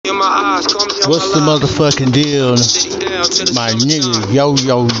What's the motherfucking deal, my nigga? Yo,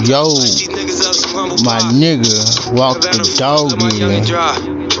 yo, yo, my nigga, walk the dog in.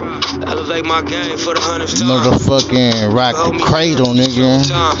 Motherfucking rock the cradle, nigga.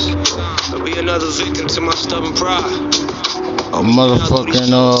 A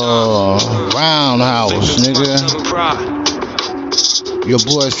motherfucking roundhouse, nigga. Your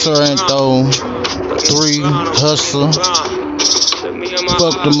boy Sorrento 3 Hustler.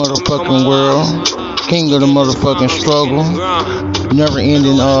 Fuck the motherfucking world. King of the motherfucking struggle. Never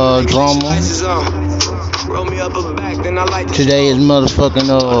ending drama. Today is motherfucking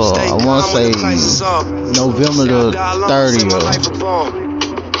I wanna say November the 30th.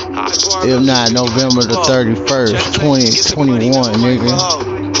 If not November the 31st, 2021, nigga.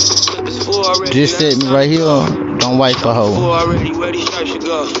 Just set me right here. Don't wipe a hoe.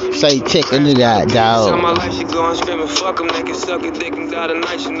 Say check a nigga out, dog.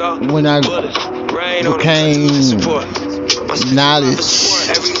 When I became knowledge,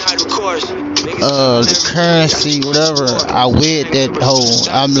 the currency, whatever, I weighed that hoe.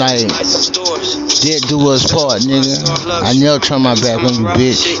 I'm like, that do us part, nigga. I never turn my back on you,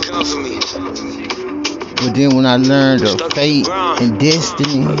 bitch. But then when I learned of fate and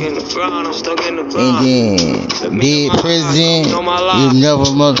destiny, and then dead president, you never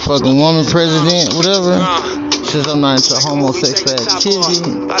motherfucking woman president, whatever. Since I'm not into homosexual activity,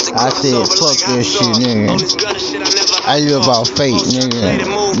 I said fuck that shit, nigga. I live off fate,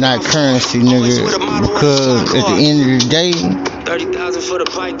 nigga, not currency, nigga. Because at the end of the day,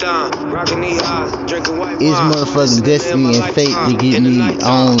 it's motherfucking destiny and fate to get me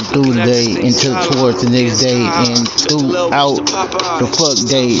on through the day until towards the next day and throughout the fuck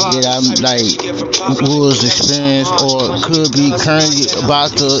day that I'm like was experienced or could be currently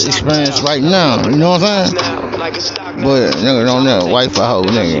about to experience right now. You know what I'm saying? But nigga don't never wife a hoe,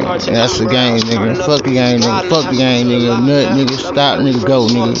 nigga. And that's the game, nigga. Fuck the game, nigga. Fuck the game, nigga. Nut, nigga. Stop, nigga. Go,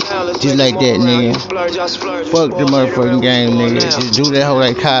 nigga. Just like that, nigga. Fuck the motherfucking game, nigga. Just do that hoe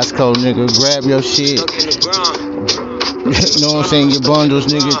like Costco, nigga. Grab your shit. You know what I'm saying? Your bundles,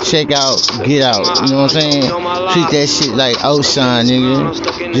 nigga. Check out. Get out. You know what I'm saying? Treat that shit like Ocean, nigga.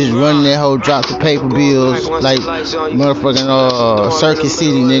 Just run that hoe, drop the paper bills like motherfucking Circuit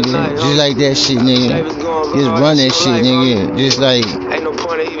City, nigga. Just like that shit, nigga. Just run that shit, nigga. Just like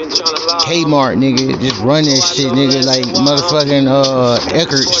Kmart, nigga. Just run that shit, nigga. Like motherfucking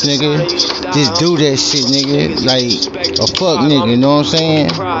Eckerts, nigga. Just do that shit, nigga. Like a fuck nigga, you know what I'm saying?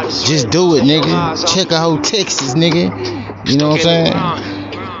 Just do it, nigga. Check a whole Texas, nigga. You know what I'm saying?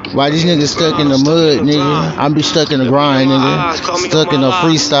 Why these niggas stuck in the mud, nigga? I be stuck in the grind, nigga. Stuck in the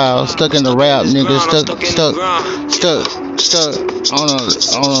freestyle, stuck in the rap, nigga. Stuck on a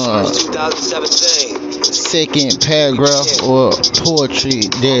second paragraph or poetry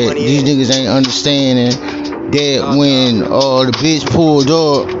that these niggas ain't understanding. That when the bitch pulled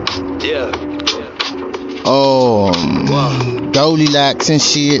up, Goldilocks and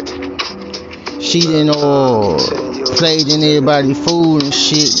shit, she didn't played in everybody's food and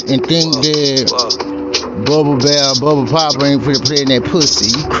shit and think that Bubble Bear, Bubble Popper ain't for to play in that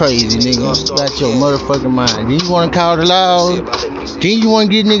pussy. You crazy, nigga. Got your motherfucking mind. Then you want to call the loud? Then you want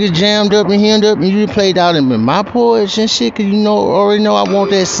to get niggas jammed up and hemmed up and you played out in my porch and shit because you already know I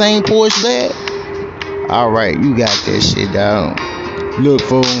want that same porch back? Alright, you got that shit down. Look,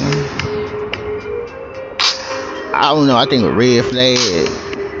 fool. I don't know. I think a red flag.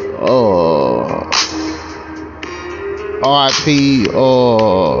 RIP,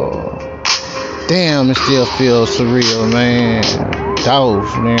 damn, it still feels surreal, man.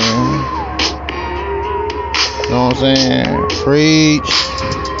 Dolph, man. You know what I'm saying? Preach.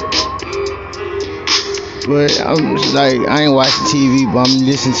 But I'm just like, I ain't watching TV, but I'm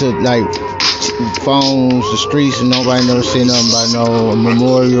listening to like phones, the streets, and nobody never said nothing about no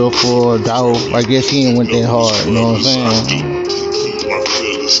memorial for Dolph. I guess he ain't went that hard, you know what I'm saying?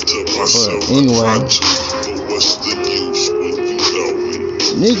 But anyway.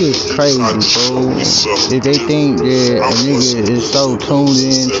 Niggas crazy, bro. If they think that a nigga is so tuned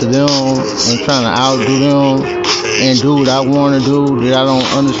in to them and trying to outdo them and do what I want to do, that I don't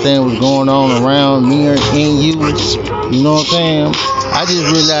understand what's going on around me and you. You know what I'm saying? I just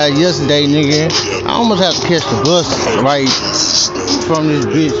realized yesterday, nigga, I almost have to catch the bus right from this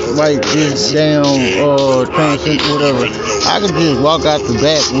bitch, right this damn transcend, whatever. I could just walk out the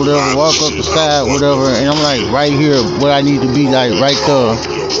back, whatever, walk up the side, whatever, and I'm like right here where I need to be, like right there.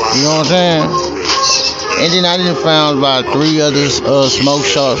 You know what I'm saying? And then I done found about 3 other smoke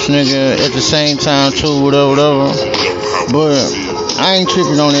shops, nigga, at the same time too, whatever. But I ain't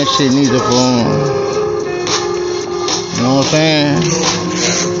tripping on that shit neither, fool. You know what I'm saying?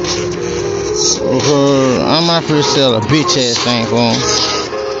 Because I'm not finna sell a bitch ass thing for him.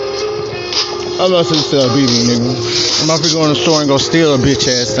 I'm not finna sell a BB, nigga. I'm not finna go in the store and go steal a bitch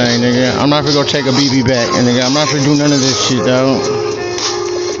ass thing, nigga. I'm not finna go take a BB back, nigga. I'm not finna do none of this shit, dog.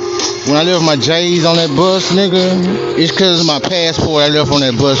 When I left my J's on that bus, nigga, it's cause of my passport I left on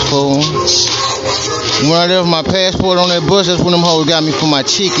that bus, fool. When I left my passport on that bus, that's when them hoes got me for my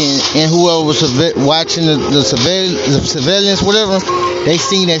chicken. And whoever was watching the surveillance, whatever, they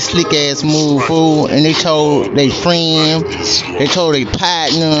seen that slick ass move, fool. And they told they friend, they told their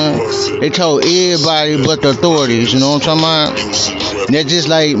partner, they told everybody but the authorities. You know what I'm talking about? They're just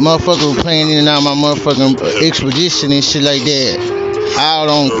like motherfuckers playing in and out my motherfucking expedition and shit like that. Out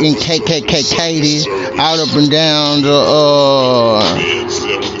on in KKK, out up and down the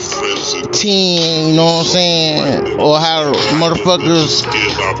 10, you know what I'm saying? Or how motherfuckers,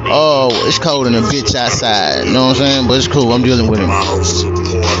 it's cold in the bitch outside, you know what I'm saying? But it's cool, I'm dealing with him.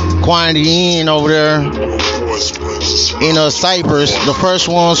 Quantity Inn over there in Cyprus, the first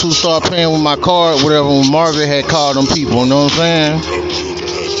ones who started playing with my card, whatever, when Marvin had called them people, you know what I'm saying?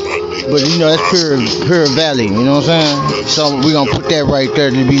 But you know, that's pure valley, you know what I'm saying? So we gonna put that right there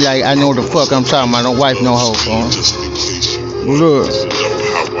to be like, I know what the fuck I'm talking about, no wife, no hoe, phone. But look,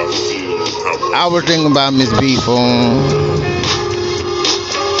 I was thinking about Miss B, phone.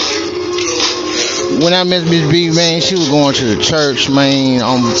 When I met Miss B, man, she was going to the church, man,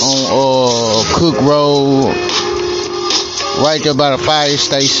 on Cook Road, right there by the fire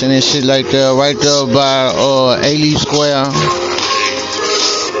station and shit like that, right there by A-Leaf Square.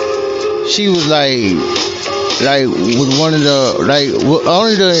 She was like with one of the,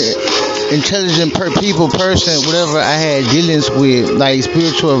 only the intelligent person, whatever I had dealings with, like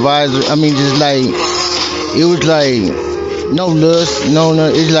spiritual advisor. I mean, just like, it was like, no lust, no,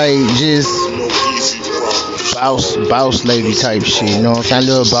 it's like just boss lady type shit, you know what I'm saying?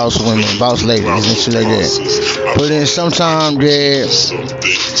 I love boss women, boss ladies and shit like that. But then sometimes that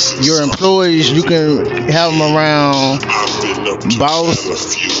your employees, you can have them around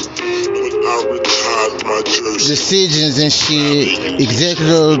boss decisions and shit,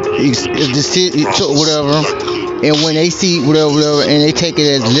 executive whatever, and when they see whatever, and they take it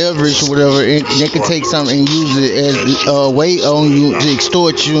as leverage or whatever, and they can take something and use it as a weight on you to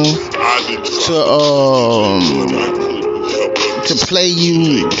extort you, to play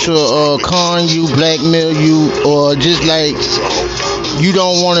you, to con you, blackmail you, or just like you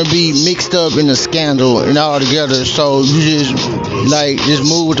don't want to be mixed up in a scandal and all together, so you just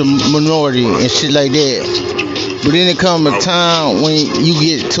move with the minority and shit like that. But then there come a time when you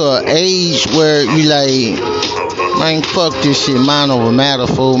get to an age where you like, man, fuck this shit, mind over matter,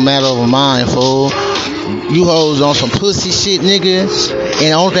 fool, matter over mind, fool. You hoes on some pussy shit, nigga.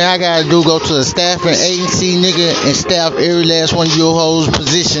 And the only thing I gotta do, go to a staffing agency, nigga, and staff every last one of your hoes'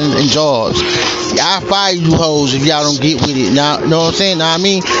 positions and jobs. I fire you hoes if y'all don't get with it. Now, know what I'm saying? Now I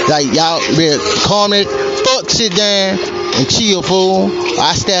mean, like y'all better calm it, fuck shit down and chill, fool.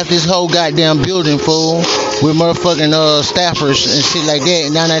 I staff this whole goddamn building, fool, with motherfucking staffers and shit like that.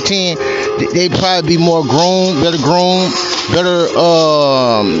 And 9 out of 10, they probably be more better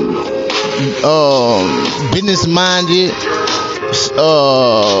business minded,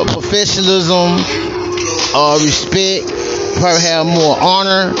 professionalism, respect, probably have more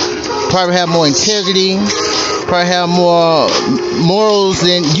honor, probably have more integrity, probably have more morals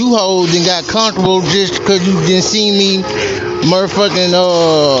than you hoes and got comfortable just because you didn't see me motherfucking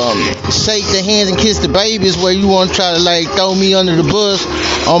shake the hands and kiss the babies, where you want to try to like throw me under the bus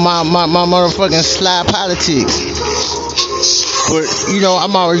on my motherfucking sly politics. But you know,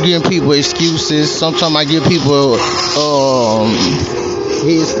 I'm always giving people excuses. Sometimes I give people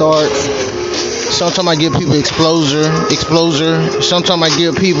head start. Sometimes I give people exposure. Sometimes I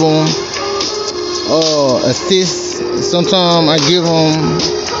give people assist. Sometimes I give them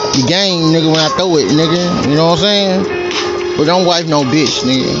the game, nigga, when I throw it, nigga. You know what I'm saying? But don't wife no bitch,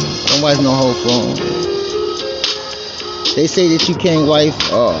 nigga. Don't wife no hoe phone. They say that you can't wife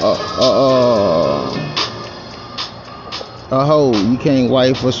a hoe. You can't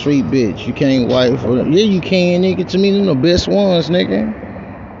wife a street bitch. You can't wife a... Yeah, you can, nigga. To me, they're the best ones, nigga.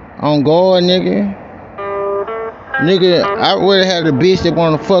 On guard, nigga. Nigga, I would have had a bitch that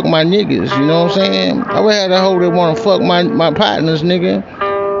want to fuck my niggas. You know what I'm saying? I would have had a hoe that want to fuck my partners, nigga.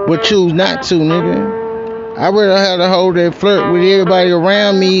 But choose not to, nigga. I I rather have a hoe that flirt with everybody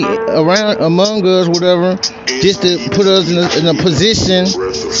around me, among us, whatever, just to put us in a position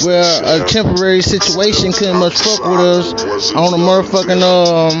where a temporary situation couldn't much fuck with us on a motherfucking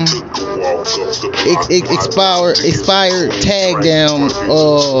expired tag down,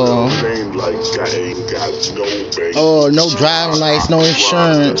 no driving license, no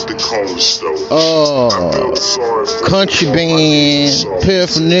insurance, contraband,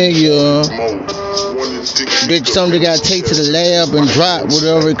 paraphernalia, bitch, something they gotta take to the lab and drop,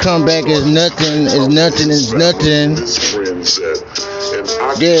 whatever, it come back as nothing.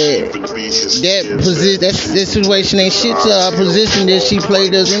 That situation ain't shit to our position that she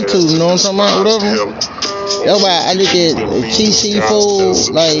played us into, you know what I'm talking about, whatever. That's why I look at TC fool,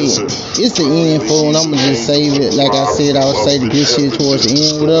 like, it's the end fool, and I'ma just save it. Like I said, I would say the good shit towards the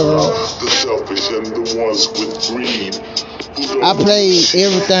end, whatever. I played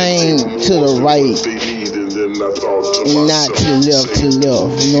everything to the right and not to the left, you know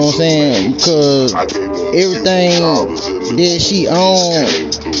what I'm saying? Because everything that she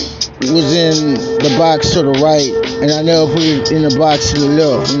owned was in the box to the right, and I never put it in the box to the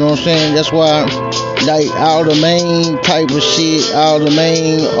left, you know what I'm saying? That's why, like, all the main type of shit, all the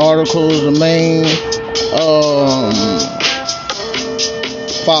main articles, the main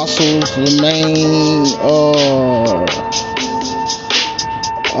fossils, the main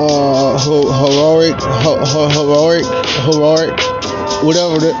heroic,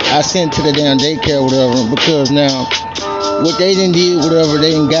 whatever, I sent to the damn daycare, whatever, because now, what they done did, whatever,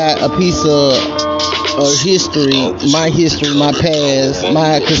 they done got a piece of history, my past,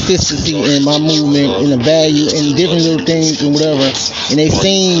 my consistency in my movement, and the value, and different little things, and whatever, and they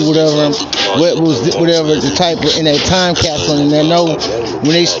seen, whatever, what was, whatever, the type of, in that time capsule, and they know,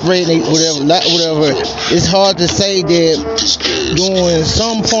 when they spread, whatever, it's hard to say that during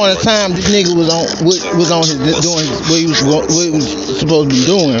some point of time, this nigga was on his doing what he was supposed to be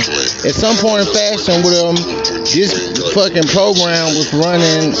doing. At some point in fashion, whatever, this fucking program was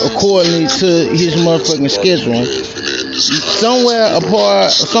running accordingly to his motherfucking schedule. Somewhere a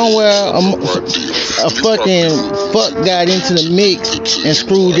fucking fuck got into the mix and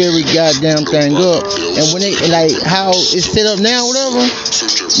screwed every goddamn thing up. And when they, like, how it's set up now, whatever.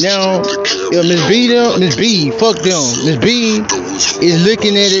 Now, Miss B, fuck them. Miss B is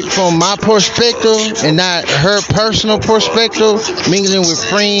looking at it from my perspective and not her personal perspective, mingling with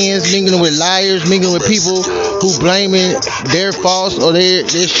friends, mingling with liars, mingling with people who blaming their faults or their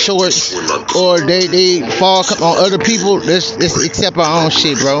shorts or they fall on other people. Let's accept our own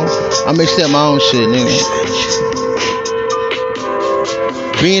shit, bro. I'm gonna accept my own shit, nigga.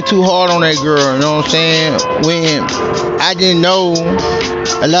 Being too hard on that girl, you know what I'm saying? When I didn't know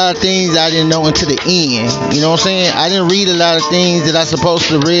a lot of things, I didn't know until the end. You know what I'm saying? I didn't read a lot of things that I supposed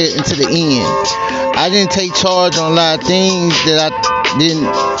to read until the end. I didn't take charge on a lot of things that I didn't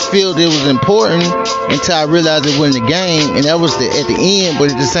feel that was important until I realized it wasn't a game, and that was at the end.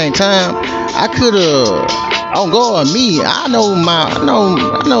 But at the same time, I could have. On God, me, I know what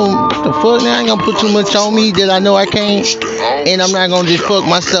the fuck. Now I ain't gonna put too much on me that I know I can't, and I'm not gonna just fuck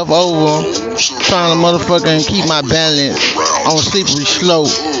myself over trying to motherfucking keep my balance on a slippery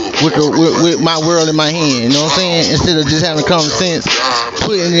slope with my world in my hand. You know what I'm saying? Instead of just having common sense,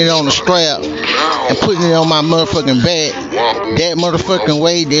 putting it on the strap and putting it on my motherfucking back, that motherfucking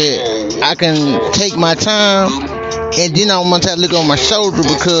way that I can take my time. And then I'm gonna try to look on my shoulder,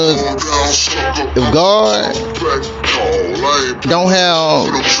 because if God don't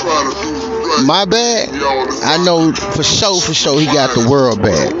have my back, I know for sure he got the world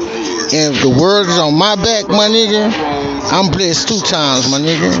back. And if the world is on my back, my nigga, I'm blessed 2 times, my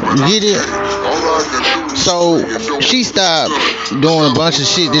nigga. You get it? So she stopped doing a bunch of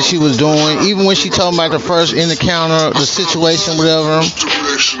shit that she was doing. Even when she told me about the first encounter, the situation, whatever,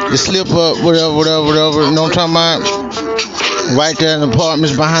 the slip up, whatever, you know what I'm talking about? Right there in the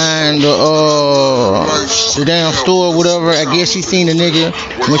apartments behind the damn store, whatever. I guess she seen the nigga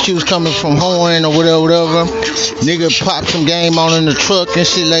when she was coming from Horn or whatever. Nigga popped some game on in the truck and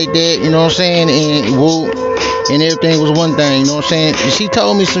shit like that, you know what I'm saying? And whoop. And everything was one thing, you know what I'm saying? She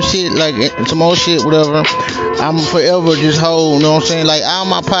told me some shit, like some old shit, whatever. I'm forever this whole, you know what I'm saying? Like, all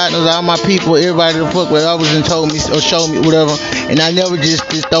my partners, all my people, everybody the fuck with always and told me or showed me whatever. And I never just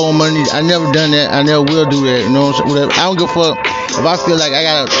throw money. I never done that. I never will do that, you know what I'm saying? Whatever. I don't give a fuck if I feel like I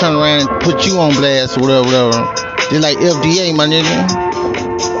gotta turn around and put you on blast or whatever. Just like FDA, my nigga.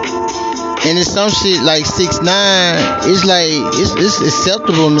 And it's some shit like 6ix9ine. It's like it's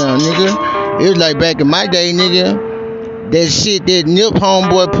acceptable now, nigga. It was like back in my day, nigga. that shit that Nip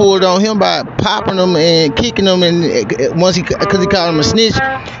homeboy pulled on him by popping him and kicking him, and once because he called him a snitch,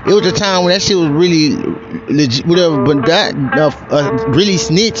 it was a time when that shit was really legit, whatever. But that really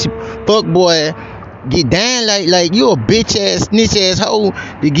snitch fuck boy get down like you a bitch ass snitch ass hoe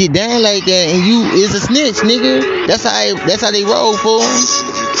to get down like that, and you is a snitch, nigga. That's how they roll, fool.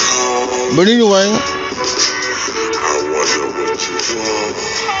 But anyway,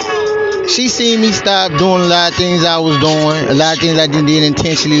 she seen me stop doing a lot of things I was doing, a lot of things I did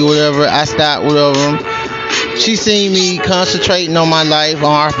intentionally, whatever. I stopped, whatever. She seen me concentrating on my life,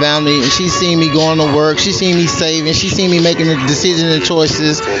 on our family, and she seen me going to work. She seen me saving. She seen me making the decisions and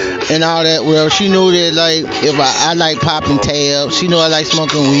choices and all that. Well, she knew that like if I like popping tabs, she knew I like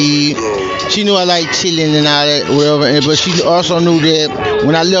smoking weed. She knew I like chilling and all that, whatever. But she also knew that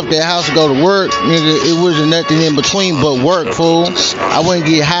when I left that house to go to work, nigga, it wasn't nothing in between but work, fool. I wouldn't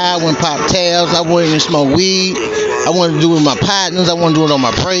get high, I wouldn't pop tabs, I wouldn't even smoke weed. I wanted to do it with my partners. I want to do it on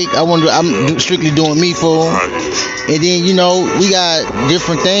my break. I'm strictly doing me, fool. And then, you know, we got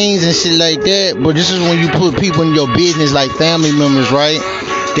different things and shit like that. But this is when you put people in your business like family members, right?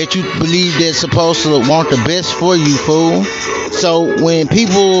 That you believe they're supposed to want the best for you, fool. So when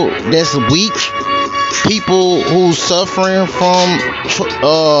people that's weak, people who's suffering from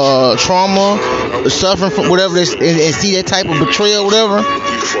trauma, suffering from whatever, and see that type of betrayal, whatever,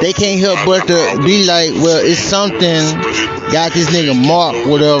 they can't help but to be like, well, it's something got this nigga Mark,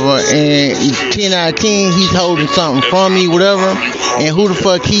 whatever, and 10 out of 10, he's holding something from me, whatever, and who the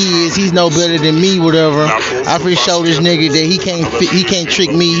fuck he is, he's no better than me, whatever. I pretty show this nigga that he can't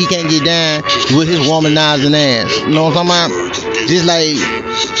trick me, he can't get down with his womanizing ass. You know what I'm talking about? Just like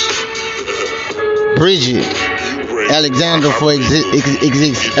Bridget Alexander, for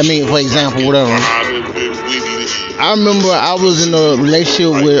example, whatever. I remember I was in a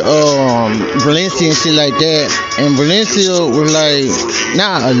relationship with Valencia and shit like that, and Valencia was like,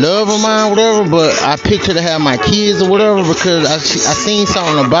 not a love of mine, whatever, but I picked her to have my kids or whatever because I seen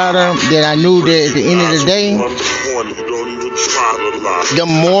something about her that I knew that at the end of the day, the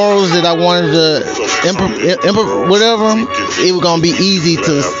morals that I wanted to whatever, it was gonna be easy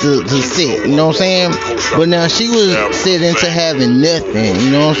to set, you know what I'm saying? But now she was set into having nothing, you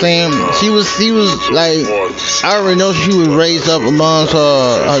know what I'm saying? She was like, I already know she was raised up amongst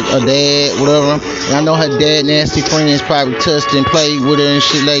her dad, whatever. And I know her dad, nasty friends, probably touched and played with her and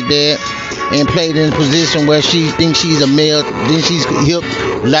shit like that, and played in a position where she thinks she's a male, then she's hip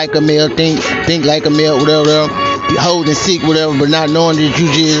like a male, think like a male, whatever, holding sick, whatever, but not knowing that you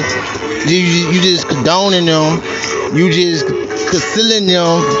just condoning them, you just concealing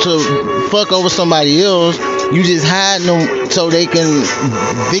them to fuck over somebody else. You just hiding them so they can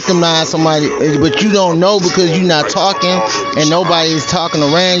victimize somebody, but you don't know because you're not talking and nobody is talking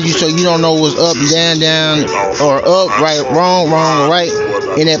around you, so you don't know what's up, down, or up, right, wrong, or right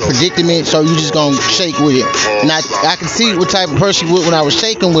in that predicament, so you just gonna shake with it. And I can see what type of person she was when I was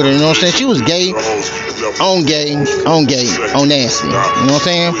shaking with her, you know what I'm saying? She was gay, on nasty, you know what I'm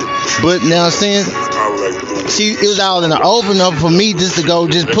saying? But now since it was all in the open up for me just to go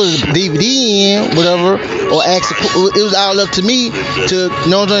just put a DVD in, whatever, or ask. It was all up to me to, you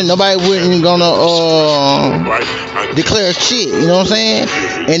know what I'm saying? Nobody wasn't gonna declare shit, you know what I'm saying?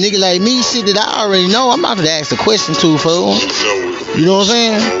 And nigga like me, shit that I already know, I'm about to ask a question to, fool. You know what I'm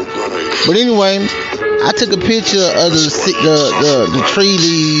saying? But anyway, I took a picture of the tree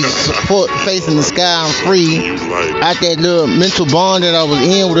leaves facing the sky. I'm free out that little mental bond that I was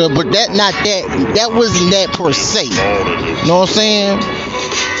in with her, but that wasn't that per se. You know what I'm saying?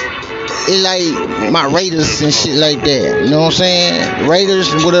 It's like my Raiders and shit like that. You know what I'm saying?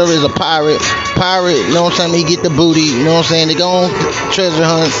 Raiders, whatever, is a pirate. You know what I'm saying? He get the booty. You know what I'm saying? They go on treasure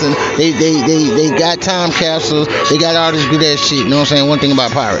hunts and they got time capsules. They got all this good ass shit. You know what I'm saying? One thing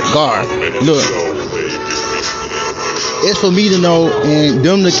about pirate, guard. Look. It's for me to know and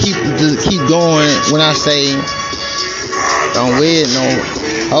them to keep going when I say don't wear no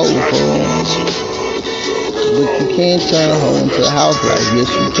hoe, fool. But you can turn a hoe into a housewife.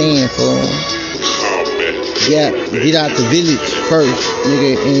 Yes, you can, fool. Yeah, get out the village first,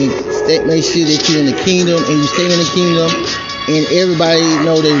 nigga, and make sure that you're in the kingdom and you stay in the kingdom. And everybody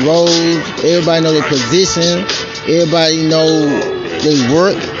know their roles. Everybody know their position. Everybody know their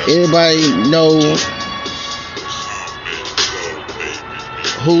work. Everybody know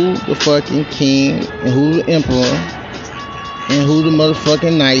who the fucking king and who the emperor and who the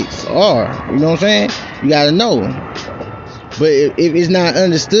motherfucking knights are. You know what I'm saying? You gotta know. But if it's not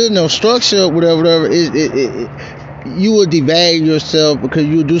understood, no structure, whatever, you will devalue yourself because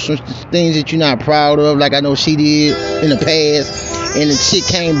you'll do some things that you're not proud of. Like I know she did in the past, and the chick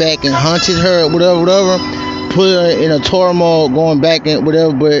came back and hunted her, whatever. put her in a turmoil, going back and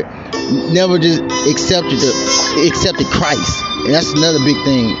whatever, but never just accepted Christ. And that's another big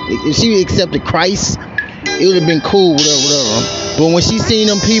thing. If she accepted Christ, it would have been cool, whatever. But when she seen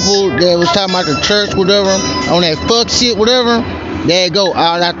them people that was talking about the church, whatever, on that fuck shit, whatever, there it go,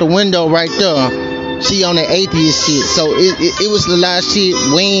 out the window right there. She on that atheist shit. So it was a lot of shit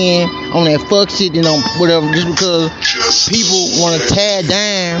weighing on that fuck shit and on whatever, just because people want to tear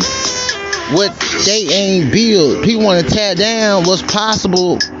down what they ain't built. People want to tear down what's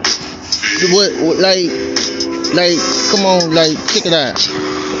possible. What like come on, like check it out.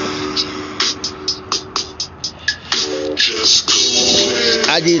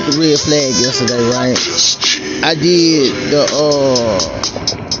 I did the red flag yesterday, right? I did the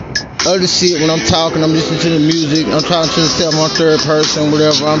other shit when I'm talking, I'm listening to the music, I'm talking to myself on third person,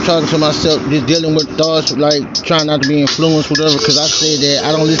 whatever. I'm talking to myself, just dealing with thoughts, like trying not to be influenced, whatever. Because I said that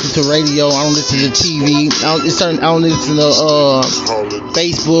I don't listen to radio, I don't listen to TV, I don't listen to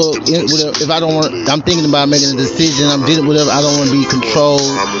Facebook. If I don't want, I'm thinking about making a decision, I'm dealing with whatever. I don't want to be controlled,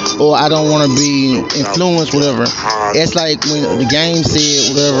 or I don't want to be influenced, whatever. It's like when the game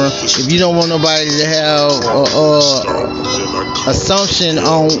said, whatever. If you don't want nobody to have assumption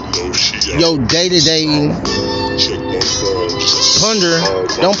on your day-to-day ponder,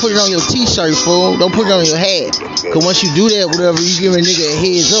 don't put it on your t-shirt, fool. Don't put it on your hat. Cause once you do that, whatever, you give a nigga a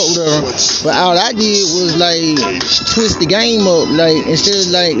heads up, whatever. But all I did was like twist the game up. Like instead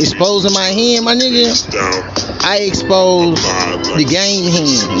of like exposing my hand, my nigga, I exposed the game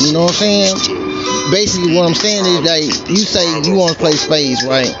hand. You know what I'm saying? Basically what I'm saying is like, you say you want to play spades,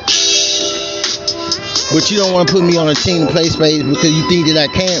 right? But you don't want to put me on a team to play spades because you think that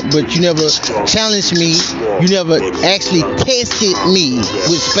I can't, but you never challenged me. You never actually tested me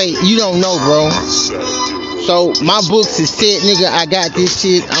with spades. You don't know, bro. So my books is set, nigga. I got this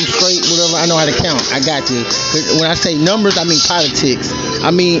shit. I'm straight, whatever. I know how to count. I got this. But when I say numbers, I mean politics.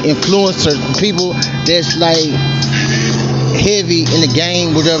 I mean influencers, people that's like heavy in the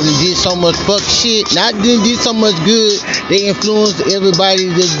game, whatever. They did so much fuck shit. Not did so much good. They influenced everybody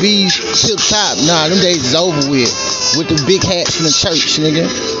to be tip top. Nah, them days is over with the big hats in the church, nigga.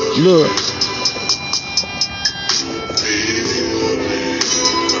 Look.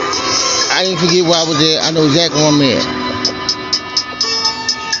 I didn't forget where I was at. I know exactly where I'm at.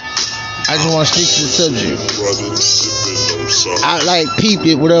 I just want to stick to the subject. I like peeped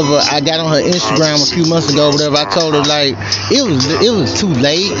it, whatever. I got on her Instagram a few months ago, whatever. I told her like it was too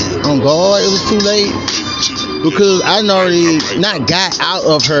late. On God, it was too late because I already not got out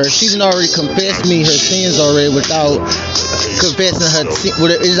of her. She's already confessed me her sins already without confessing her.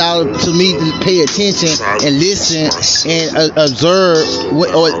 It's all to me to pay attention and listen and observe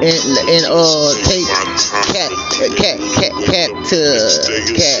and take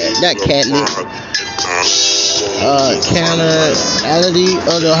counterality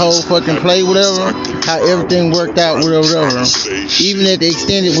of the whole fucking play, whatever. How everything worked out, whatever. Even at the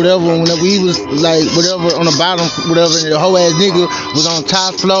extended, whatever. Whenever we was like, whatever, on the bottom, whatever, and the whole ass nigga was on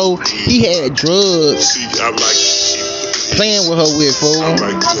top floor. He had drugs. Playing with her with, fool.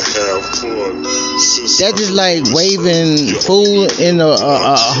 That's just like waving food in a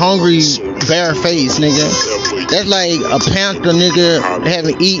hungry bare face, nigga. That's like a panther, nigga,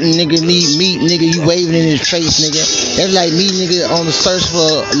 haven't eaten, nigga, need meat, nigga, you waving in his face, nigga. That's like me, nigga, on the search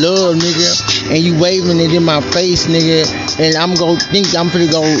for love, nigga, and you waving it in my face, nigga, and I'm gonna think I'm finna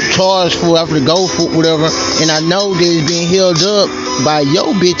go charge for it, I'm finna go for whatever, and I know that it's being held up by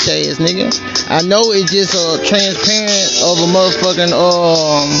your bitch ass, nigga. I know it's just a transparent of a motherfucking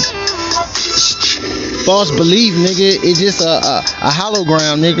false belief, nigga. It's just a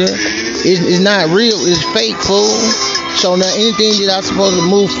hologram, nigga. It's not real. It's fake, fool. So now anything that I'm supposed to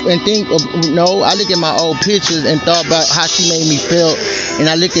move and think of, no, I look at my old pictures and thought about how she made me feel, and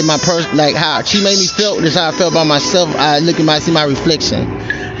I looked at my person, like how she made me feel. This is how I felt about myself. I look at see my reflection.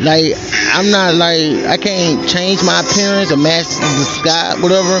 Like, I'm not like, I can't change my appearance or match the sky,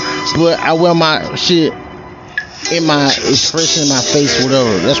 whatever, but I wear my shit in my expression in my face,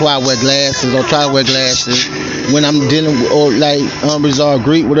 whatever. That's why I wear glasses or try to wear glasses when I'm dealing with, or like unresolved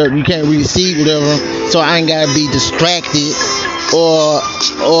grief, whatever. You can't really see, whatever. So I ain't gotta be distracted or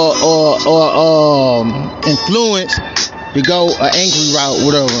influenced to go an angry route,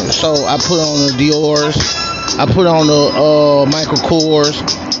 whatever. So I put on the Dior's, I put on the Michael Kors,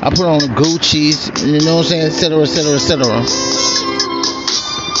 I put on the Gucci's, you know what I'm saying, etc., etc., etc.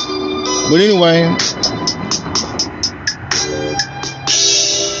 But anyway,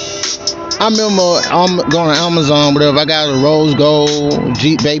 I remember I'm going to Amazon, whatever. I got a rose gold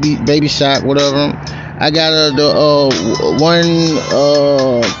Jeep baby shot, whatever. I got the one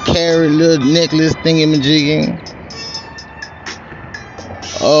carat little necklace thingy-majigging.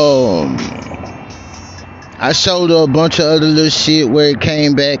 I showed her a bunch of other little shit where it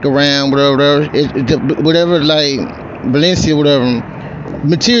came back around, whatever, like Valencia, whatever.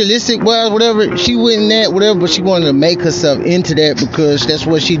 Materialistic wise, whatever, she wasn't that, whatever, but she wanted to make herself into that because that's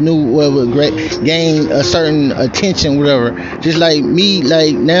what she knew would gain a certain attention, whatever. Just like me,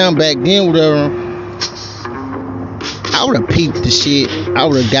 like now, back then, whatever, I would have peeped the shit. I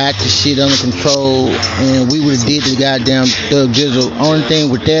would have got the shit under control, and we would have did the goddamn Thug Jizzle. Only thing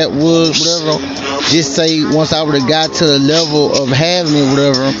with that was, whatever, just say once I would have got to the level of having it,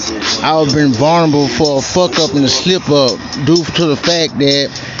 whatever, I would have been vulnerable for a fuck up and a slip up due to the fact that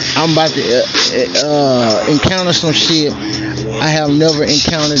I'm about to encounter some shit I have never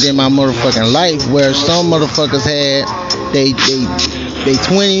encountered in my motherfucking life, where some motherfuckers had they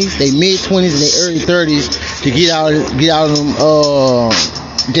 20s, they mid 20s, and they early 30s to get out of them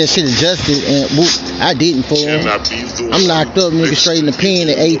that shit adjusted, and whoop, I didn't, fool. I'm locked up, nigga, straight in the pen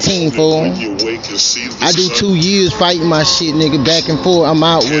at 18, fool. I do 2 years fighting my shit, nigga, back and forth. I'm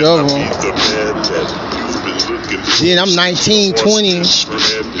out with other one. Then I'm 19, 20.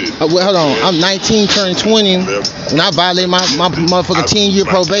 Hold on. I'm 19, turning 20. And I violated my motherfucking 10-year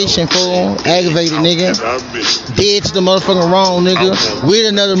probation, fool. Aggravated, nigga. Dead to the motherfucking wrong, nigga. With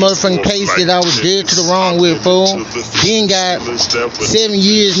another motherfucking case that I was dead to the wrong with, fool. Then got 7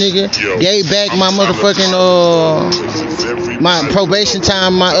 years, nigga. Gave back my motherfucking, my probation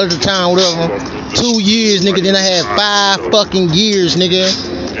time, my other time, whatever. 2 years, nigga. Then I had 5 fucking years, nigga.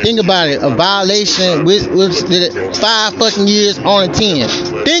 Think about it, a violation with 5 fucking years on a 10.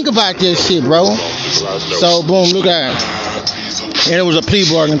 Think about this shit, bro. So, boom, look at it. And it was a plea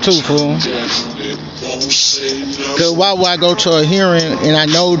bargain too, fool. Cause why would I go to a hearing and I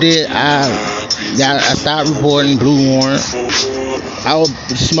know that I stopped reporting blue warrant. I was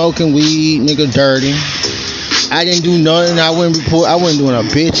smoking weed, nigga, dirty. I didn't do nothing. I wasn't doing a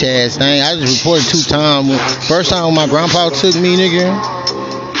bitch ass thing. I just reported 2 times. First time when my grandpa took me, nigga.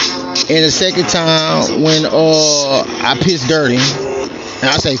 And the second time when I pissed dirty, and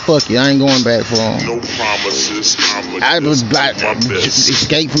I say fuck it, I ain't going back for him. No promises. I was about to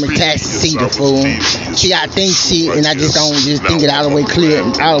escape from a taxi seat, fool. See, I think shit, and I just don't just think it all the way clear,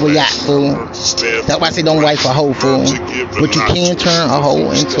 all the way out, fool. That's why I say don't wife a hoe, fool. But you can turn a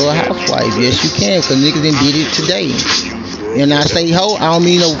hoe into a housewife. Yes, you can, cause niggas done did it today. And I say hoe, I don't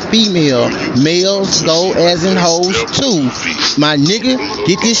mean no female. Males go as in hoes too. My nigga,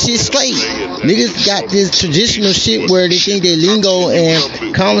 get this shit straight. Niggas got this traditional shit where they think their lingo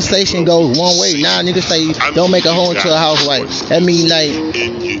and conversation goes one way. Nah, niggas say don't make a hoe into a housewife. That mean like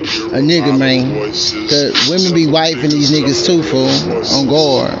a nigga, man. Cause women be wifing these niggas too, fool, on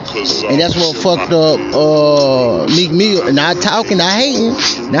guard. And that's what fucked up Meek Mill. Not talking, not hating,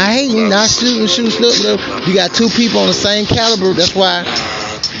 not shooting, slip. You got 2 people on the same caliber. That's why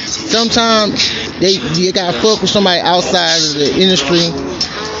sometimes you gotta fuck with somebody outside of the industry,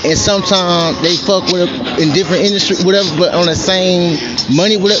 and sometimes they fuck with in different industry, whatever, but on the same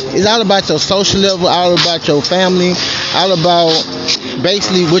money. Whatever. It's all about your social level, all about your family, all about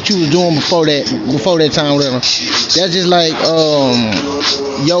basically what you was doing before that time, whatever. That's just like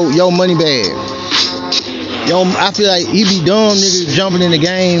your money bag. Yo, I feel like he be dumb, nigga, jumping in the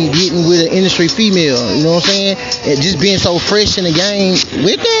game, getting with an industry female, you know what I'm saying? And just being so fresh in the game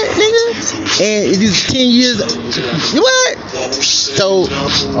with that, nigga. And it is 10 years, what? So,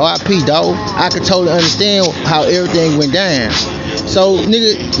 RIP, dog. I could totally understand how everything went down. So,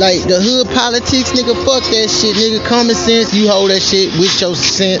 nigga, like, the hood politics, nigga, fuck that shit, nigga. Common sense, you hold that shit with your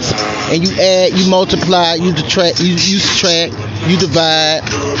sense, and you add, you multiply, you subtract, you divide,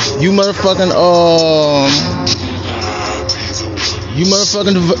 you motherfucking, you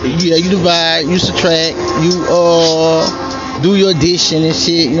divide, you subtract, you do your addition and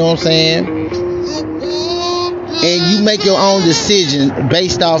shit, you know what I'm saying? And you make your own decision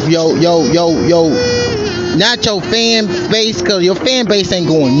based off your not your fan base, cause your fan base ain't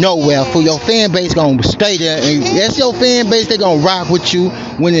going nowhere. For your fan base gonna stay there, and that's your fan base. They gonna rock with you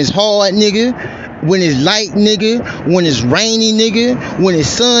when it's hard, nigga. When it's light, nigga. When it's rainy, nigga. When it's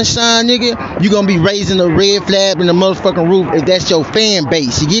sunshine, nigga. You gonna be raising a red flag in the motherfucking roof if that's your fan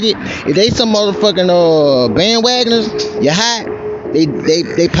base. You get it? If they some motherfucking bandwagoners, you hot.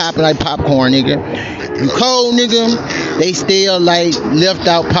 They popping like popcorn, nigga. You cold, nigga. They still like left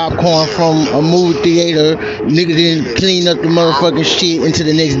out popcorn from a movie theater. Nigga didn't clean up the motherfucking shit into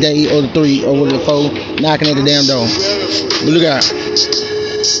the next day or the 3 or the 4, knocking at the damn door. But look out.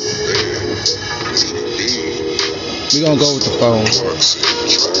 We gonna go with the phone.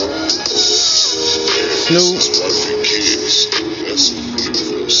 Snoop,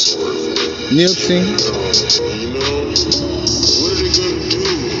 Nipsey,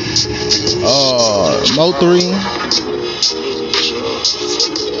 Mo3,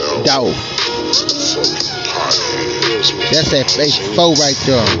 Dolph. That's that fake foe right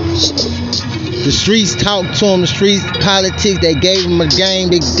there. The streets talked to him, the streets politics, they gave him a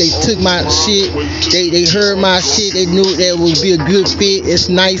game, they took my shit, they heard my shit, they knew that would be a good fit, it's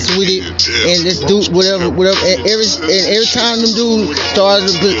nice with it, and let's do whatever, and every time them dudes started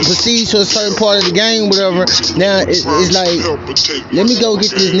to proceed to a certain part of the game, whatever, now it's like, let me go get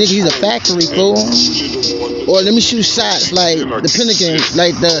this nigga, he's a factory fool, or let me shoot shots like the Pentagon,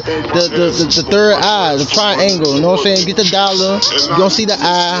 like the third eye, the triangle, you know what I'm saying, get the dollar, you gonna see the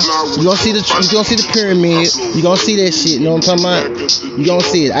eye, you gonna see the pyramid, you gonna see that shit, you know what I'm talking about? You gonna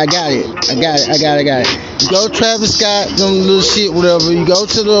see it. I got it. You go to Travis Scott, them little shit, whatever. You go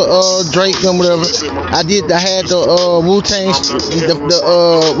to the Drake, them whatever. I had the Wu-Tang, the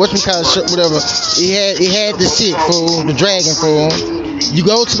whatchamacallit, whatever. He had the shit, fool, the dragon, fool. You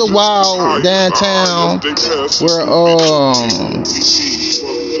go to the Wild downtown where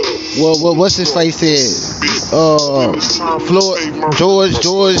what's his face said? George,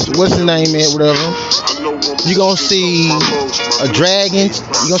 what's his name, man? Whatever. You gonna see a dragon.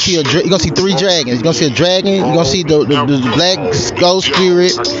 You gonna see 3 dragons. You gonna see a dragon. You gonna see the black ghost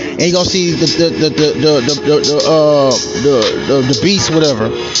spirit, and you gonna see the beast, whatever.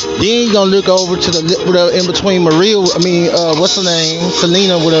 Then you gonna look over to the whatever in between Maria. What's her name?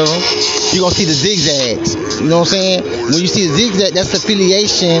 Selena, whatever. You gonna see the zigzags. You know what I'm saying? When you see the zigzag, that's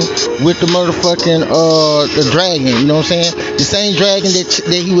affiliation with the motherfucking the dragon. You know what I'm saying? The same dragon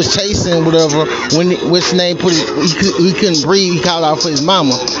that he was chasing, whatever. When what's his name put it, he couldn't breathe. He called out for his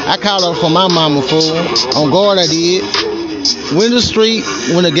mama. I called out for my mama, fool. On guard, I did. Went to the street,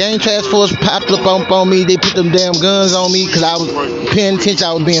 when the gang task force popped up on me, they put them damn guns on me because I was paying attention,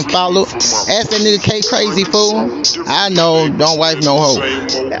 I was being followed. Ask that nigga K Crazy, fool. I know, don't wife no hoe.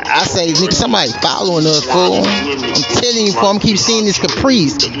 I say, nigga, somebody following us, fool. I'm telling you, fool, I'm keep seeing this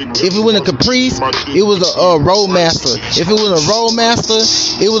Caprice. If it wasn't a Caprice, it was a Roadmaster. If it was a Roadmaster,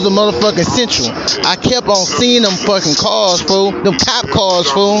 it was a motherfucking Central. I kept on seeing them fucking cars, fool. Them cop cars,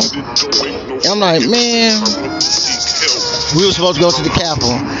 fool. And I'm like, man, we were supposed to go to the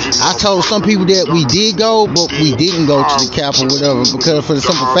Capitol. I told some people that we did go, but we didn't go to the Capitol, whatever, because for the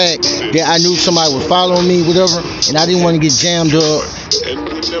simple fact that I knew somebody was following me, whatever, and I didn't want to get jammed up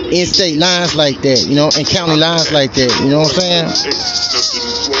in state lines like that, you know, and county lines like that, you know what I'm saying?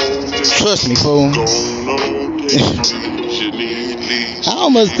 Trust me, fool. I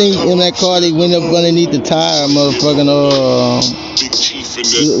almost think in that car they went up underneath the tire, motherfucking,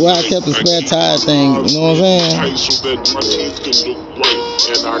 why I kept the spare tire thing, you know what I'm saying?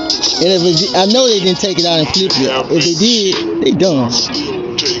 And I know they didn't take it out and flip it. If they did, they dumb.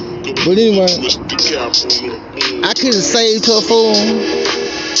 But anyway, I could have saved her, fool,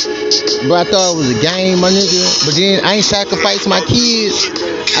 but I thought it was a game, my nigga. But then I ain't sacrificed my kids.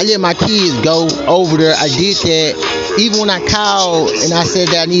 I let my kids go over there. I did that. Even when I called and I said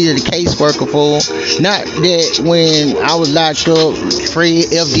that I needed a caseworker, fool. Not that when I was locked up, Fred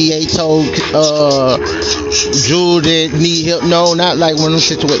FDA told Jewel that need help. No, not like one of them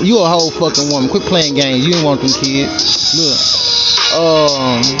situations. You a whole fucking woman. Quit playing games. You didn't want them kids. Look.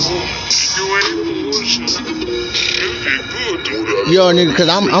 Yo, nigga, cause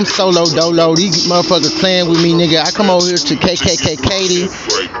I'm solo dolo. These motherfuckers playing with me, nigga. I come over here to KKK Katie,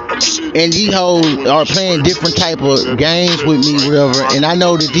 and these hoes are playing different type of games with me, whatever. And I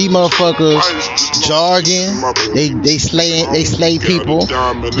know that these motherfuckers jargon. They slay people.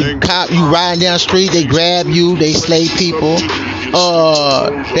 You cop, you riding down the street, they grab you, they slay people.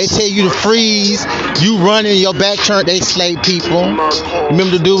 They tell you to freeze, you running, your back turned, they slay people.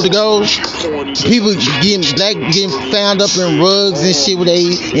 Remember the dude with the ghost? People getting found up in rugs and shit where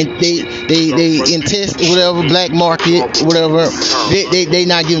they intest whatever, black market, whatever. They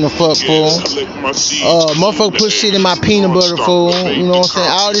not giving a fuck, fool. Motherfucker put shit in my peanut butter, fool. You know what I'm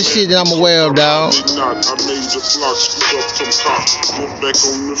saying? All this shit that I'm aware of, dog.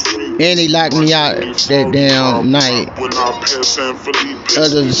 And they locked me out that damn night.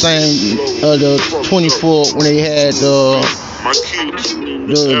 The 24th when they had the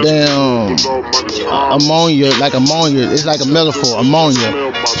damn ammonia, like ammonia. It's like a metaphor,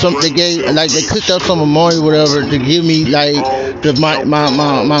 ammonia. They cooked up some ammonia, whatever, to give me like my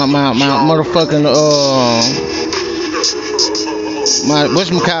motherfucking my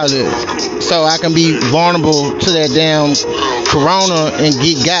whatchamacallit, so I can be vulnerable to that damn corona and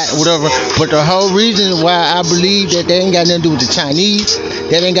get got, whatever. But the whole reason why I believe that ain't got nothing to do with the Chinese,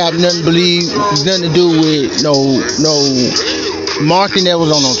 that ain't got nothing to do with no marking that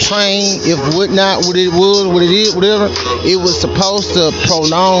was on a train. If what it was, what it is, whatever, it was supposed to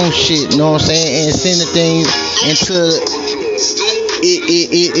prolong shit, you know what I'm saying, and send the thing into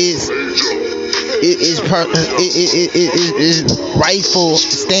it's rightful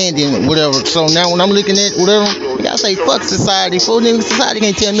standing, whatever. So now when I'm looking at whatever, I gotta say fuck society, fool. Nigga, society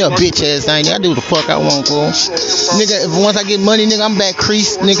can't tell me a bitch ass thing. I do what the fuck I want, fool. Nigga, if once I get money, nigga, I'm back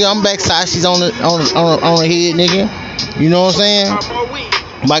crease, nigga. I'm back Sashi's on the head, nigga. You know what I'm saying?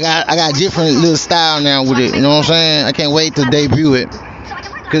 But I got a different little style now with it. You know what I'm saying? I can't wait to debut it,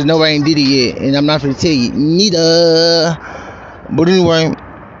 cause nobody ain't did it yet, and I'm not gonna tell you neither. But anyway.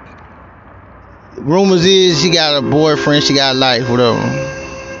 Rumors is she got a boyfriend, she got a life, whatever.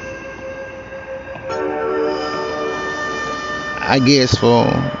 I guess, fool.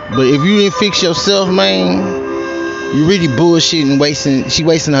 But if you didn't fix yourself, man, you really bullshitting, she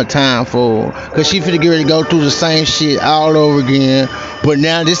wasting her time, fool. Cause she finna get ready to go through the same shit all over again. But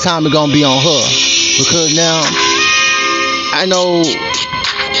now this time it's gonna be on her. Because now I know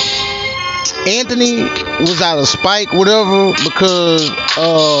Anthony was out of spite, whatever, because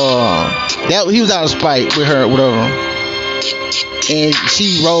he was out of spite with her, whatever. And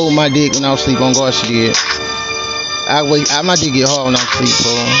she rolled my dick when I was asleep. On God, she did. My dick get hard when I'm asleep, so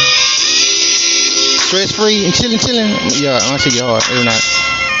stress free and chilling. Yeah, my shit get hard every night,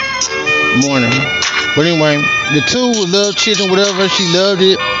 morning. But anyway, the two would love children, whatever. She loved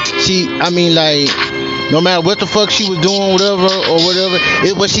it. No matter what the fuck she was doing, whatever,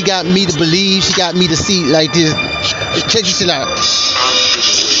 it what she got me to believe, she got me to see like this. Check this shit out.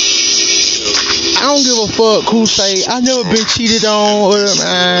 I don't give a fuck who say I never been cheated on,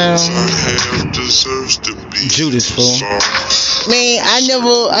 Judas, fool. Man, I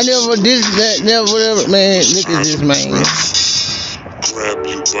never this, that, never, whatever. Man, look at this, man. Grab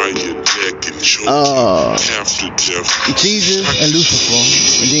you by your neck and choke you half to death. Jesus and Lucifer,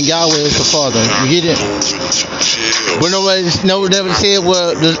 and then Yahweh is the Father. You get it? But nobody never said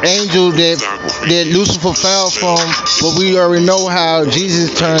what the angel that Lucifer fell from. But we already know how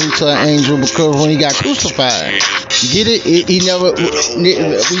Jesus turned to an angel, because when he got crucified, you get it? He never.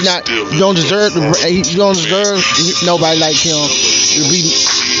 You don't deserve nobody like him to be.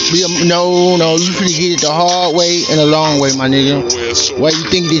 No, you finna get it the hard way and the long way, my nigga. Why you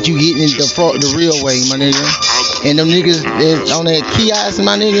think that you getting it the real way, my nigga? And them niggas that's on that kiosk,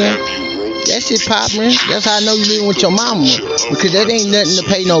 my nigga, that shit poppin'. That's how I know you living with your mama. Because that ain't nothing to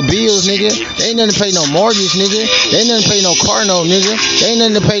pay no bills, nigga. They ain't nothing to pay no mortgage, nigga. They ain't nothing to pay no car note, nigga. They ain't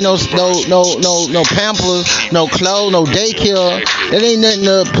nothing to pay no Pampers, no clothes, no daycare. That ain't nothing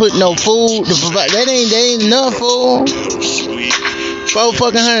to put no food to provide. That ain't enough, fool.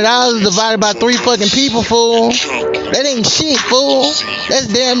 $400 divided by 3 fucking people, fool. That ain't shit, fool. That's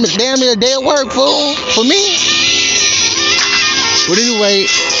damn near a day of work, fool. For me. But anyway,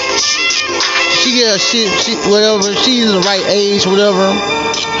 she get her shit, whatever. She's the right age, whatever.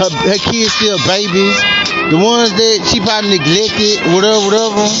 Her kids still babies. The ones that she probably neglected, whatever.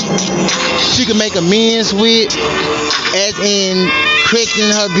 She can make amends with, as in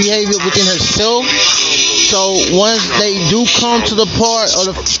correcting her behavior within herself. So once they do come to the part or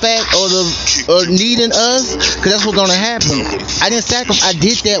the fact or needing us, because that's what's gonna happen. I didn't sacrifice. I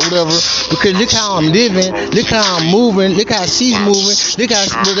did that, whatever, because look how I'm living, look how I'm moving, look how she's moving, look how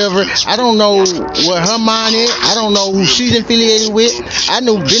whatever. I don't know where her mind is. I don't know who she's affiliated with. I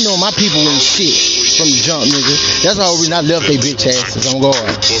been knowing my people and shit from the jump, nigga. That's why we not left they bitch asses on guard.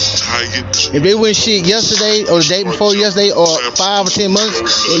 If they went shit yesterday or the day before yesterday or 5 or 10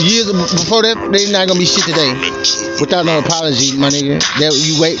 months or years before that, they not gonna be shit today. Without no apology, my nigga. That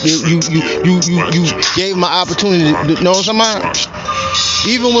you gave my opportunity to know what I'm talking about?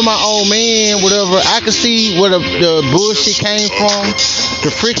 Even with my old man, whatever, I could see where the bullshit came from,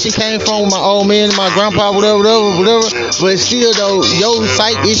 the friction came from with my old man and my grandpa, whatever. But still though, your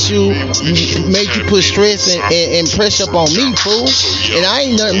sight issue made you put stress and pressure up on me, fool. And I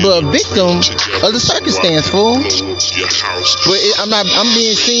ain't nothing but a victim of the circumstance, fool. But I'm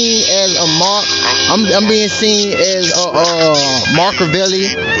being seen as a mark. I'm being seen as a marker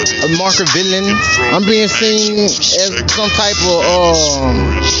villain. I'm being seen as some type of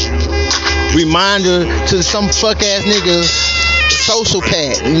reminder to some fuck ass niggas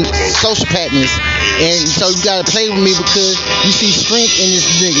sociopathness, and so you gotta play with me because you see strength in this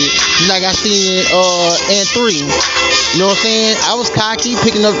nigga. Just like I seen in 3. You know what I'm saying? I was cocky,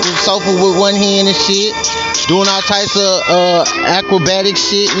 picking up the sofa with one hand and shit, doing all types of acrobatic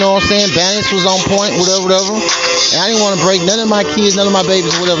shit. You know what I'm saying? Balance was on point, whatever. And I didn't want to break none of my kids, none of my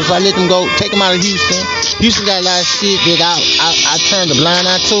babies, whatever. So I let them go, take them out of Houston. Houston got a lot of shit that I turned a blind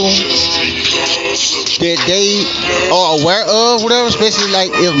eye to, that they are aware of, whatever. Especially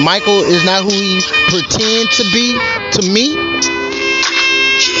like if Michael is not who he pretend to be to me,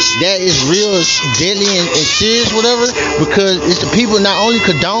 that is real deadly and serious, whatever, because it's the people not only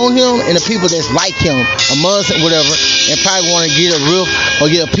condone him and the people that's like him, a Muslim, whatever, and probably want to get a roof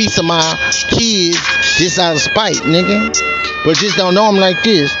or get a piece of my kids just out of spite, nigga. But just don't know him like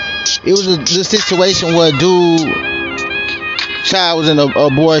this. It was a situation where a dude, child was in a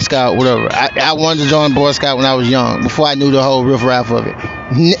Boy Scout, whatever. I wanted to join Boy Scout when I was young, before I knew the whole riff raff of it.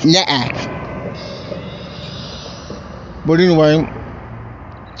 Nah. But anyway,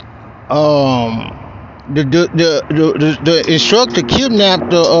 the instructor kidnapped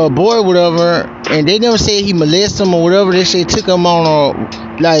the boy, whatever, and they never said he molested him or whatever. They said took him on a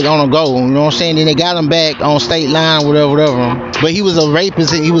go. You know what I'm saying? Then they got him back on state line, whatever. But he was a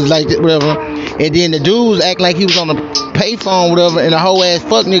rapist and he was like whatever. And then the dudes act like he was on a payphone, whatever, and the whole ass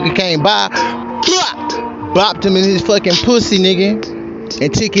fuck nigga came by, bopped him in his fucking pussy, nigga,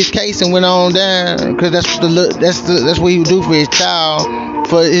 and took his case and went on down, because that's what he would do for his child.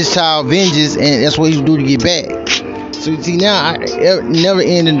 For his child vengeance, and that's what he do to get back. So you see now, never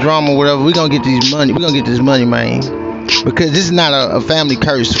ending drama, whatever. We gonna get this money. We gonna get this money, man. Because this is not a family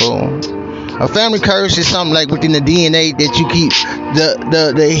curse, fool. A family curse is something like within the DNA that you keep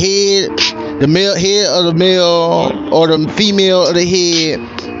the head, the male head of the male or the female of the head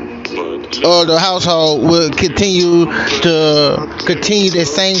or the household will continue that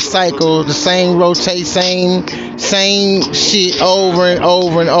same cycle, the same rotate, same shit over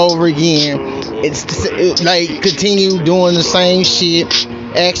and over again. It's like continue doing the same shit,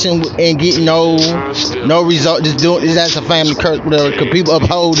 action, and getting no result. Just doing it. That's a family curse, whatever. Cause people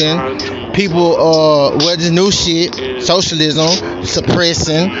upholding, people this new shit, socialism,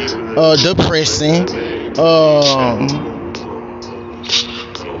 suppressing, depressing,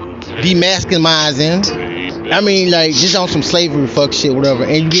 demasculinizing. I mean, like, just on some slavery fuck shit, whatever,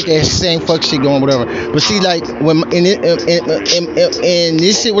 and you get that same fuck shit going, whatever. But see, like, when in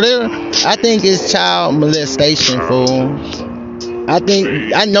this shit, whatever, I think it's child molestation, fool. I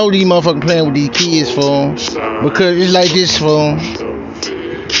know these motherfuckers playing with these kids, fool, because it's like this, fool.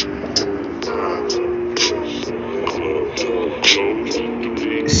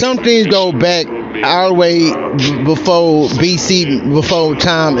 Some things go back all the way before BC, before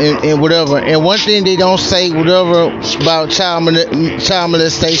time and whatever. And one thing they don't say, whatever, about child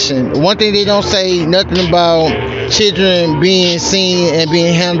molestation. One thing they don't say nothing about children being seen and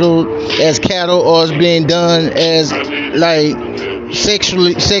being handled as cattle, or as being done as like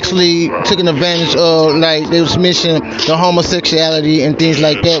sexually taken advantage of, like they was mentioning the homosexuality and things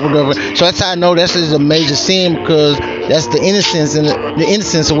like that, whatever. So that's how I know that's a major sin, because that's the innocence and the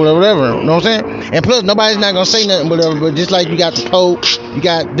innocence or whatever. You know what I'm saying? And plus, nobody's not gonna say nothing, whatever. But just like you got the Pope, you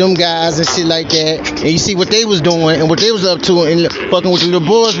got them guys and shit like that, and you see what they was doing and what they was up to and fucking with the little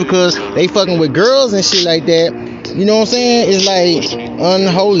boys, because they fucking with girls and shit like that. You know what I'm saying? It's like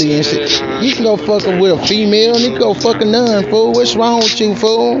unholy and shit. You can go fucking with a female and you can go fucking none, fool. What's wrong with you,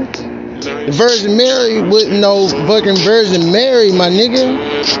 fool? The Virgin Mary wouldn't no fucking Virgin Mary, my nigga.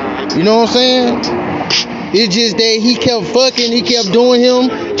 You know what I'm saying? It's just that he kept fucking, he kept doing him.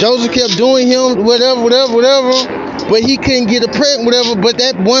 Joseph kept doing him, whatever. But he couldn't get her pregnant, whatever. But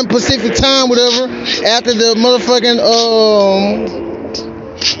that one Pacific time, whatever, after the motherfucking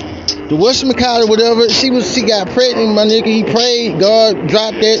the whatchamacallit, whatever, she got pregnant, my nigga. He prayed, God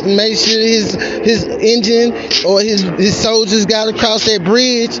dropped that and made sure his engine or his soldiers got across that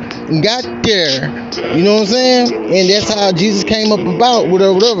bridge and got there. You know what I'm saying? And that's how Jesus came up about,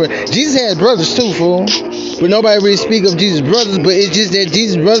 whatever. Jesus had brothers too, fool. But nobody really speak of Jesus' brothers. But it's just that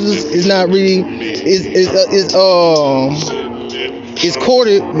Jesus' brothers is not really it's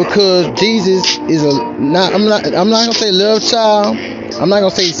courted, because Jesus is I'm not gonna say love child. I'm not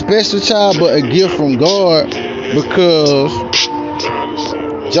gonna say special child, but a gift from God, because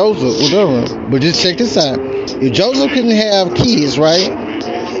Joseph, whatever. But just check this out. If Joseph couldn't have kids, right?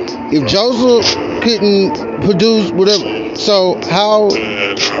 If Joseph couldn't produce whatever, so how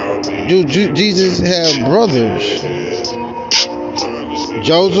do Jesus have brothers?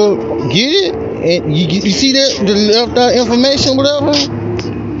 Joseph, get it? And you see that, the left out information, whatever?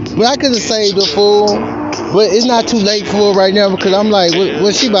 But I could have saved the fool. But it's not too late for her right now because I'm like,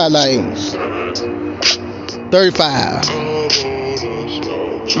 what she about like 35?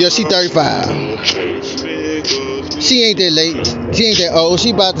 Yeah, she 35. She ain't that late. She ain't that old.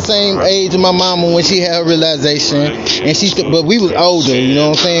 She about the same age of my mama when she had her realization. And but we was older, you know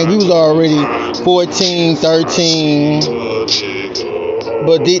what I'm saying? We was already 14, 13.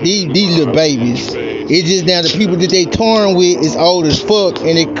 But these little babies. It's just now the people that they touring with is old as fuck,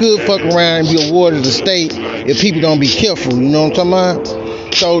 and they could fuck around and be awarded the state if people don't be careful. You know what I'm talking about?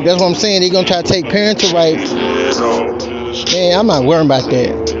 So that's what I'm saying. They gonna try to take parental rights. Man, I'm not worrying about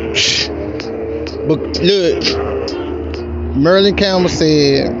that. But look, Merlin Campbell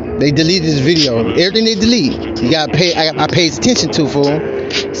said they deleted this video. Everything they delete, you gotta pay. I paid attention to, fool.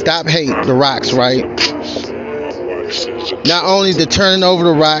 Stop hate the rocks, right? Not only the turning over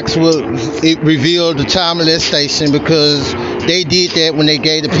the rocks, it revealed the child molestation because they did that when they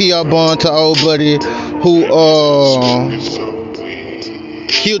gave the PR bond to old buddy who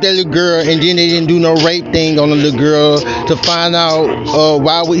killed that little girl, and then they didn't do no rape thing on the little girl to find out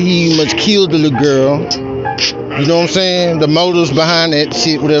why would he must kill the little girl. You know what I'm saying? The motives behind that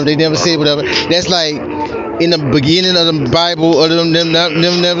shit, whatever. They never said whatever. That's like in the beginning of the Bible, or them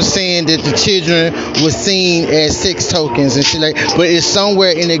never saying that the children were seen as sex tokens and shit like. But it's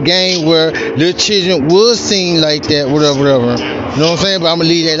somewhere in the game where little children was seen like that, whatever. You know what I'm saying? But I'm gonna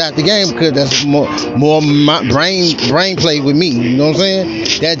leave that out the game because that's more my brain play with me. You know what I'm saying?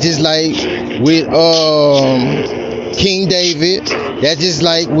 That's just like with King David. That's just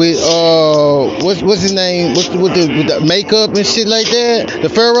like with what's his name? With the makeup and shit like that, the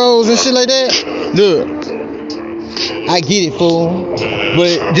pharaohs and shit like that. Look, I get it, fool.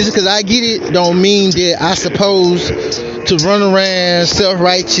 But just because I get it, don't mean that I supposed to run around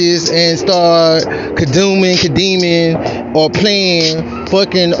self-righteous and start condemning or playing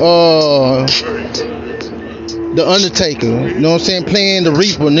fucking the Undertaker. You know what I'm saying? Playing the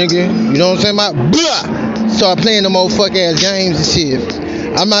Reaper, nigga. You know what I'm saying? Start playing them old fuck ass games and shit.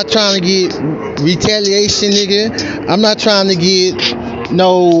 I'm not trying to get retaliation, nigga. I'm not trying to get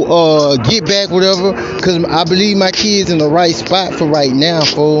no get back, whatever, because I believe my kids in the right spot for right now,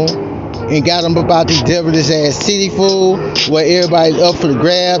 fool. And got them about this devilish ass city, fool, where everybody's up for the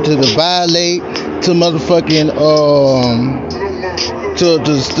grab, to the violate, to motherfucking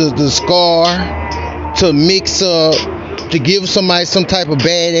to scar, to mix up, to give somebody some type of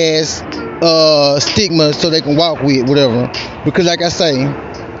badass stigma so they can walk with, whatever. Because like I say,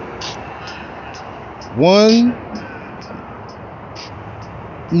 one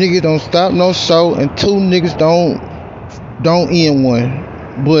nigga don't stop no show, and two niggas don't end one.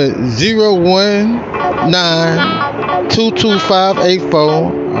 But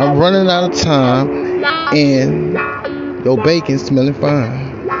 019222584. I'm running out of time, and your bacon smelling fine.